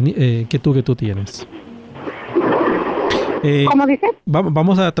inquietud que tú tienes. ¿Cómo dices?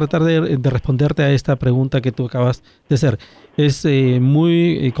 Vamos a tratar de responderte a esta pregunta que tú acabas de hacer. Es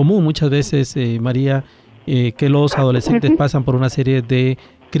muy común muchas veces, María, que los adolescentes pasan por una serie de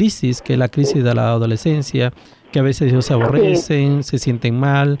crisis, que es la crisis de la adolescencia, que a veces ellos se aborrecen, se sienten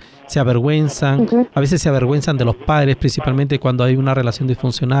mal, se avergüenzan, a veces se avergüenzan de los padres, principalmente cuando hay una relación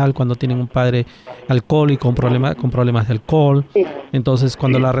disfuncional, cuando tienen un padre alcohólico con problemas de alcohol. Entonces,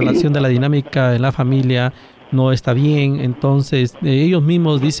 cuando la relación de la dinámica en la familia no está bien, entonces ellos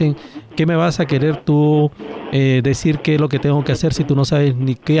mismos dicen, ¿qué me vas a querer tú decir qué es lo que tengo que hacer si tú no sabes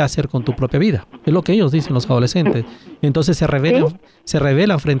ni qué hacer con tu propia vida? Es lo que ellos dicen, los adolescentes. Entonces se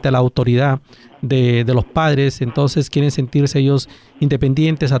rebelan frente a la autoridad de los padres, entonces quieren sentirse ellos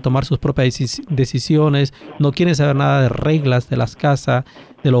independientes a tomar sus propias decisiones, no quieren saber nada de reglas de las casas,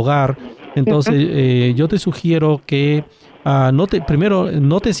 del hogar. Entonces yo te sugiero que primero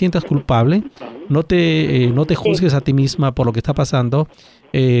no te sientas culpable, no te juzgues a ti misma por lo que está pasando.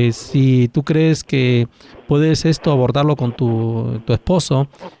 Si tú crees que puedes abordarlo con tu esposo,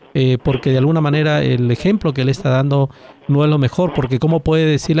 porque de alguna manera el ejemplo que él está dando no es lo mejor, porque cómo puede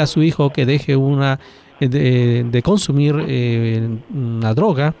decirle a su hijo que deje una de consumir una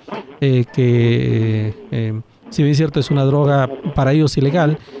droga que, si bien es cierto, es una droga para ellos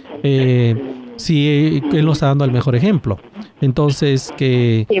ilegal, si él nos está dando el mejor ejemplo. Entonces,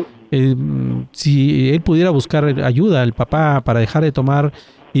 que si él pudiera buscar ayuda al papá para dejar de tomar,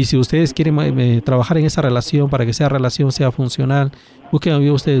 y si ustedes quieren trabajar en esa relación para que esa relación sea funcional, busquen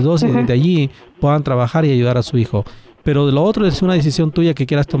ayuda ustedes dos y desde allí puedan trabajar y ayudar a su hijo. Pero lo otro es una decisión tuya que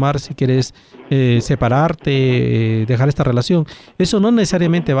quieras tomar, si quieres separarte, dejar esta relación. Eso no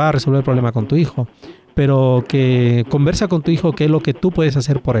necesariamente va a resolver el problema con tu hijo, pero que conversa con tu hijo qué es lo que tú puedes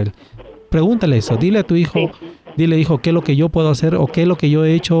hacer por él. Pregúntale eso, dile a tu hijo, dile, hijo, qué es lo que yo puedo hacer o qué es lo que yo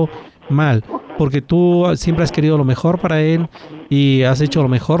he hecho mal, porque tú siempre has querido lo mejor para él y has hecho lo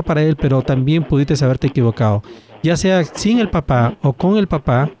mejor para él, pero también pudiste haberte equivocado, ya sea sin el papá o con el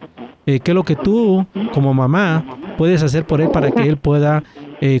papá. ¿Qué es lo que tú como mamá puedes hacer por él para que él pueda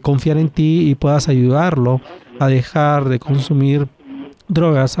confiar en ti y puedas ayudarlo a dejar de consumir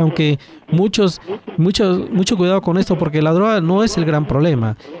drogas? Aunque mucho cuidado con esto, porque la droga no es el gran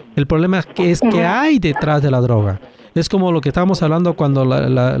problema. El problema es que hay detrás de la droga. Es como lo que estábamos hablando cuando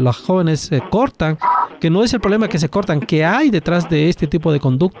las jóvenes se cortan, que no es el problema que se cortan, que hay detrás de este tipo de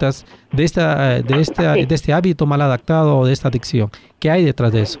conductas, de este hábito mal adaptado o de esta adicción, que hay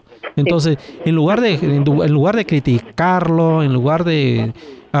detrás de eso. Entonces, en lugar de criticarlo, en lugar de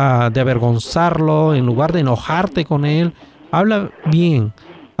avergonzarlo, en lugar de enojarte con él, habla bien.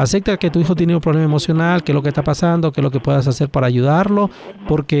 Acepta que tu hijo tiene un problema emocional, qué es lo que está pasando, qué es lo que puedas hacer para ayudarlo,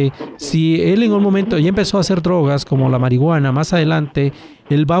 porque si él en un momento ya empezó a hacer drogas como la marihuana, más adelante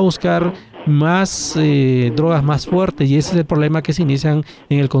él va a buscar más drogas más fuertes, y ese es el problema, que se inician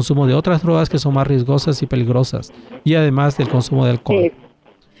en el consumo de otras drogas que son más riesgosas y peligrosas, y además del consumo de alcohol.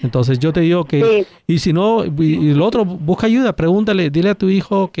 Entonces yo te digo que, y si no, y lo otro, busca ayuda, pregúntale, dile a tu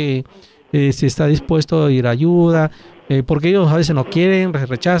hijo que si está dispuesto a ir a ayuda, porque ellos a veces no quieren,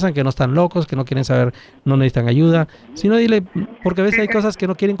 rechazan, que no están locos, que no quieren saber, no necesitan ayuda. Si no, dile, porque a veces hay cosas que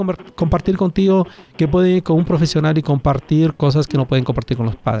no quieren compartir contigo, que pueden ir con un profesional y compartir cosas que no pueden compartir con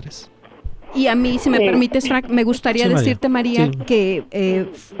los padres. Y a mí, si me permites, Frank, me gustaría decirte, María, que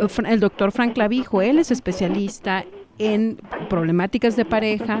el doctor Frank Clavijo, él es especialista en problemáticas de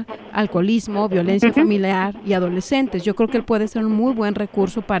pareja, alcoholismo, violencia familiar y adolescentes. Yo creo que él puede ser un muy buen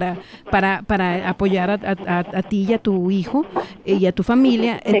recurso para apoyar a ti y a tu hijo y a tu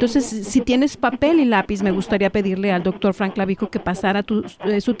familia. Entonces, si tienes papel y lápiz, me gustaría pedirle al doctor Frank Clavijo que pasara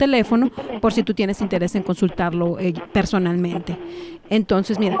su teléfono por si tú tienes interés en consultarlo personalmente.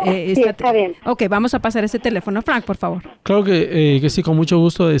 Entonces, mira, está bien. Ok, vamos a pasar ese teléfono. Frank, por favor. Claro que sí, con mucho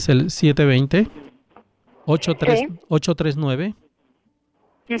gusto. Es el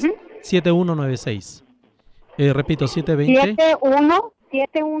 720-839-7196. Repito, 720.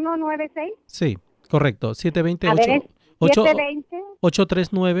 ¿7196? Sí, correcto.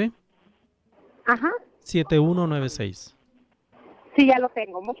 720-839. Ajá. 7196. Sí, ya lo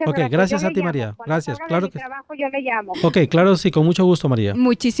tengo. Muchas gracias. Ok, gracias a ti, María. Gracias. Claro que trabajo, yo le llamo. Ok, claro, sí, con mucho gusto, María.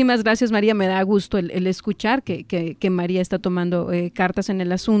 Muchísimas gracias, María. Me da gusto el escuchar que María está tomando cartas en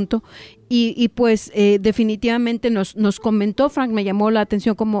el asunto. Y pues definitivamente nos comentó, Frank, me llamó la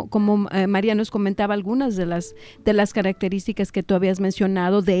atención como María nos comentaba algunas de las características que tú habías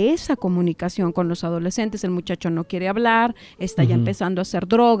mencionado de esa comunicación con los adolescentes. El muchacho no quiere hablar, está ya empezando a hacer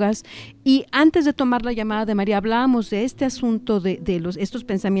drogas. Y antes de tomar la llamada de María, hablábamos de este asunto de estos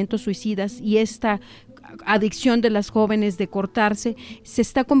pensamientos suicidas y esta adicción de las jóvenes de cortarse se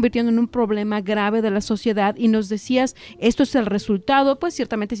está convirtiendo en un problema grave de la sociedad, y nos decías, esto es el resultado, pues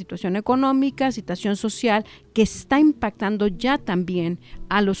ciertamente situación económica, situación social que está impactando ya también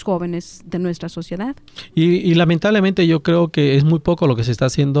a los jóvenes de nuestra sociedad. Y lamentablemente yo creo que es muy poco lo que se está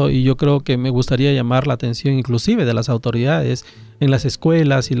haciendo, y yo creo que me gustaría llamar la atención inclusive de las autoridades en las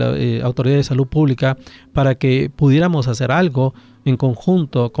escuelas y la autoridad de salud pública para que pudiéramos hacer algo en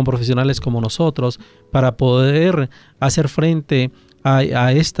conjunto con profesionales como nosotros para poder hacer frente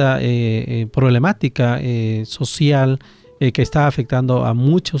a esta problemática social que está afectando a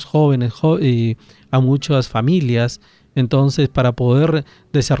muchos jóvenes y a muchas familias. Entonces, para poder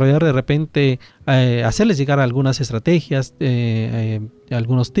desarrollar de repente, hacerles llegar algunas estrategias,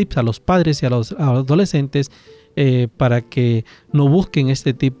 algunos tips a los padres y a los adolescentes para que no busquen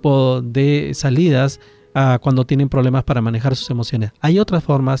este tipo de salidas cuando tienen problemas para manejar sus emociones. Hay otras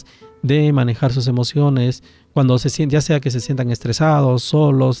formas de manejar sus emociones cuando ya sea que se sientan estresados,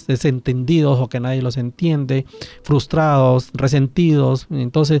 solos, desentendidos o que nadie los entiende, frustrados, resentidos.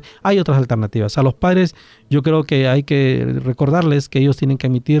 Entonces hay otras alternativas. A los padres yo creo que hay que recordarles que ellos tienen que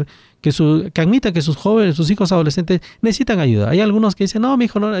admitir que admita que sus jóvenes, sus hijos adolescentes necesitan ayuda. Hay algunos que dicen, no, mi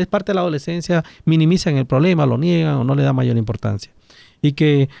hijo no es parte de la adolescencia, minimizan el problema, lo niegan o no le dan mayor importancia. Y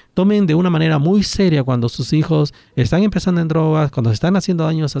que tomen de una manera muy seria cuando sus hijos están empezando en drogas, cuando se están haciendo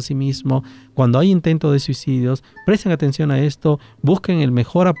daños a sí mismos, cuando hay intentos de suicidios. Presten atención a esto, busquen el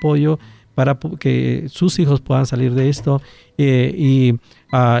mejor apoyo para que sus hijos puedan salir de esto y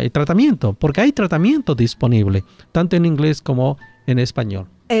tratamiento, porque hay tratamiento disponible, tanto en inglés como en español.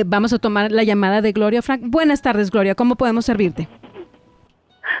 Vamos a tomar la llamada de Gloria Frank. Buenas tardes, Gloria, ¿cómo podemos servirte?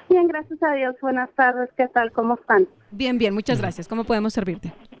 Bien, gracias a Dios. Buenas tardes, ¿qué tal? ¿Cómo están? Bien, muchas gracias. ¿Cómo podemos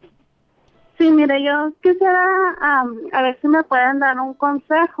servirte? Sí, mire, yo quisiera a ver si me pueden dar un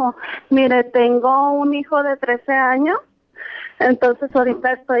consejo. Mire, tengo un hijo de 13 años, entonces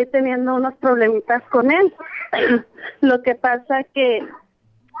ahorita estoy teniendo unos problemitas con él. Lo que pasa que,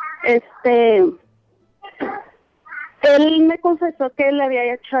 él me confesó que él le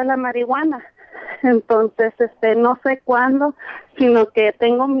había hecho a la marihuana. Entonces, no sé cuándo, sino que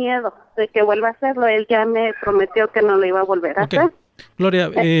tengo miedo de que vuelva a hacerlo. Él ya me prometió que no lo iba a volver a hacer. Gloria,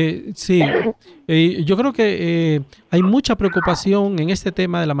 sí, yo creo que hay mucha preocupación en este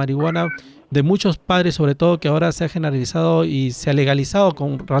tema de la marihuana de muchos padres, sobre todo que ahora se ha generalizado y se ha legalizado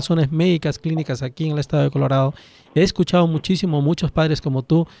con razones médicas, clínicas aquí en el estado de Colorado. He escuchado muchos padres como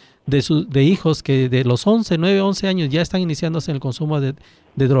tú, de hijos que de los 9, 11 años ya están iniciándose en el consumo de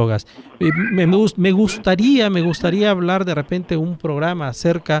drogas. Me gustaría hablar de repente un programa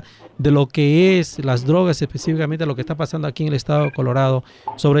acerca de lo que es las drogas, específicamente lo que está pasando aquí en el estado de Colorado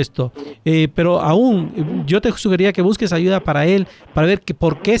sobre esto. Pero aún, yo te sugeriría que busques ayuda para él, para ver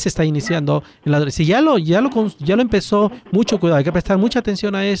por qué se está iniciando. Si ya lo empezó, mucho cuidado, hay que prestar mucha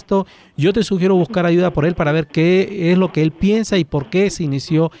atención a esto. Yo te sugiero buscar ayuda por él para ver qué es lo que él piensa y por qué se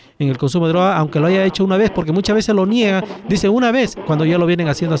inició en el consumo de droga, aunque lo haya hecho una vez, porque muchas veces lo niega, dice una vez, cuando ya lo vienen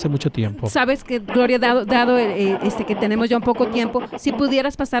haciendo hace mucho tiempo. Sabes que, Gloria, dado que tenemos ya un poco tiempo, si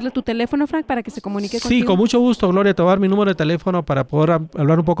pudieras pasarle tu teléfono, Frank, para que se comunique contigo. Sí, con mucho gusto, Gloria, te voy a dar mi número de teléfono para poder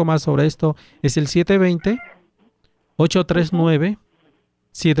hablar un poco más sobre esto. Es el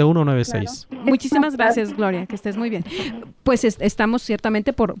 720-839-7196. Muchísimas gracias, Gloria, que estés muy bien. Pues estamos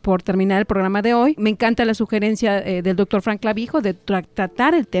ciertamente por terminar el programa de hoy. Me encanta la sugerencia del doctor Frank Clavijo de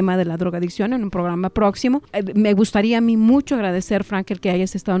tratar el tema de la drogadicción en un programa próximo. Me gustaría a mí mucho agradecer, Frank, el que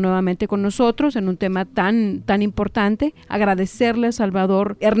hayas estado nuevamente con nosotros en un tema tan importante. Agradecerle a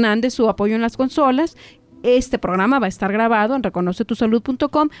Salvador Hernández su apoyo en las consolas. Este programa va a estar grabado en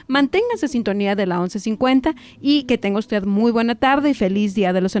reconocetusalud.com. Manténgase en sintonía de la 1150 y que tenga usted muy buena tarde y feliz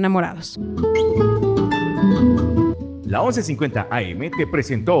Día de los Enamorados. La 1150 AM te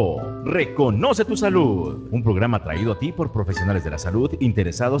presentó Reconoce tu Salud, un programa traído a ti por profesionales de la salud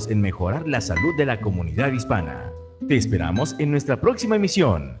interesados en mejorar la salud de la comunidad hispana. Te esperamos en nuestra próxima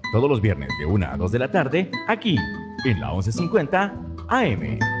emisión, todos los viernes de 1 a 2 de la tarde, aquí en la 1150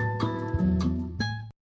 AM.